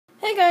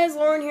Hey guys,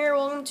 Lauren here.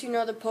 Welcome to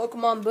another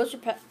Pokemon Booster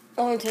Pack.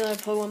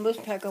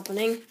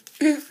 Opening.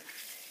 And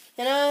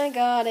I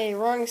got a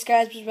Roaring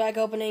Skies Booster Pack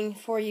opening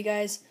for you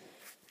guys.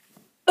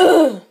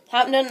 Haven't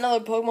done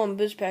another Pokemon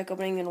Booster Pack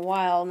opening in a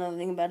while. Another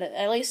thing about it,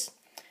 at least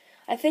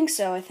I think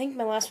so. I think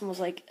my last one was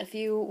like a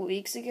few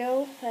weeks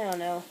ago. I don't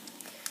know.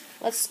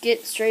 Let's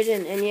get straight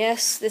in. And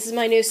yes, this is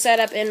my new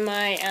setup in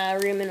my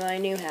room in my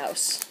new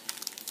house.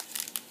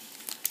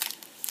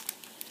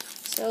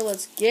 So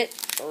let's get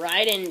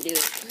right into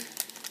it.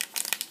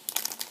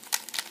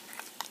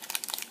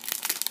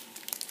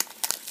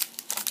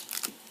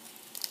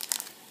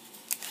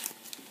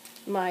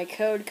 My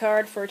code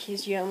card for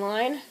TCG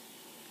Online.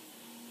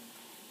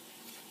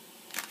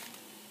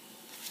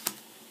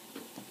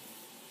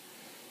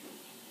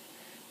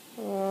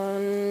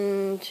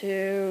 One,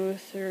 two,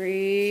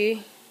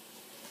 three.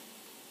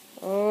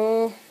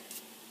 Oh.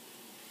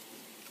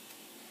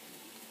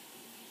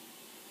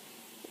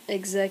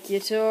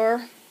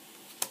 Executor.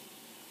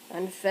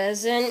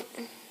 Unpheasant.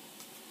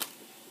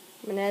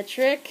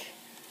 Manectric.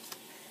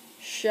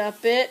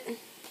 Shuppet.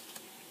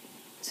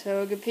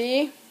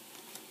 Togepi.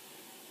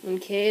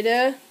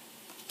 Mankata,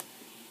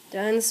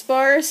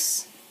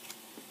 Dunsparce,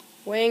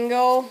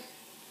 Wangle,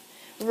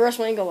 Reverse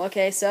Wangle.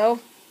 Okay, so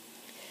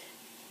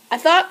I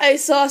thought I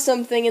saw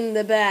something in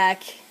the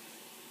back.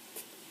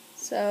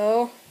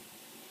 So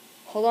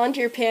hold on to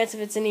your pants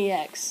if it's an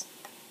EX.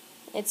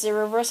 It's a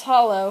Reverse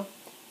Holo.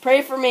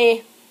 Pray for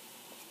me.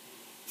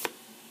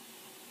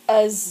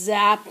 A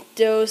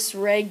Zapdos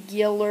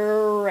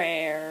regular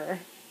rare.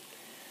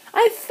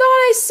 I thought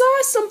I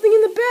saw something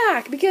in the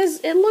back because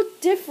it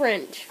looked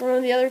different from one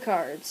of the other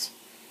cards.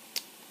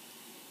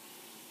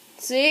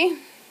 See?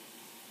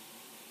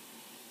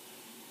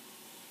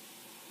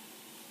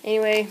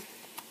 Anyway,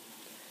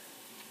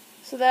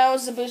 so that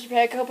was the booster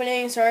pack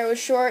opening. Sorry it was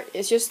short.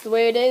 It's just the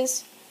way it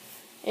is.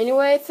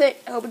 Anyway, I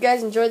hope you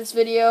guys enjoyed this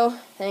video.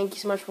 Thank you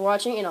so much for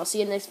watching, and I'll see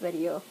you in the next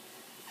video.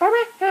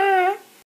 Bye-bye.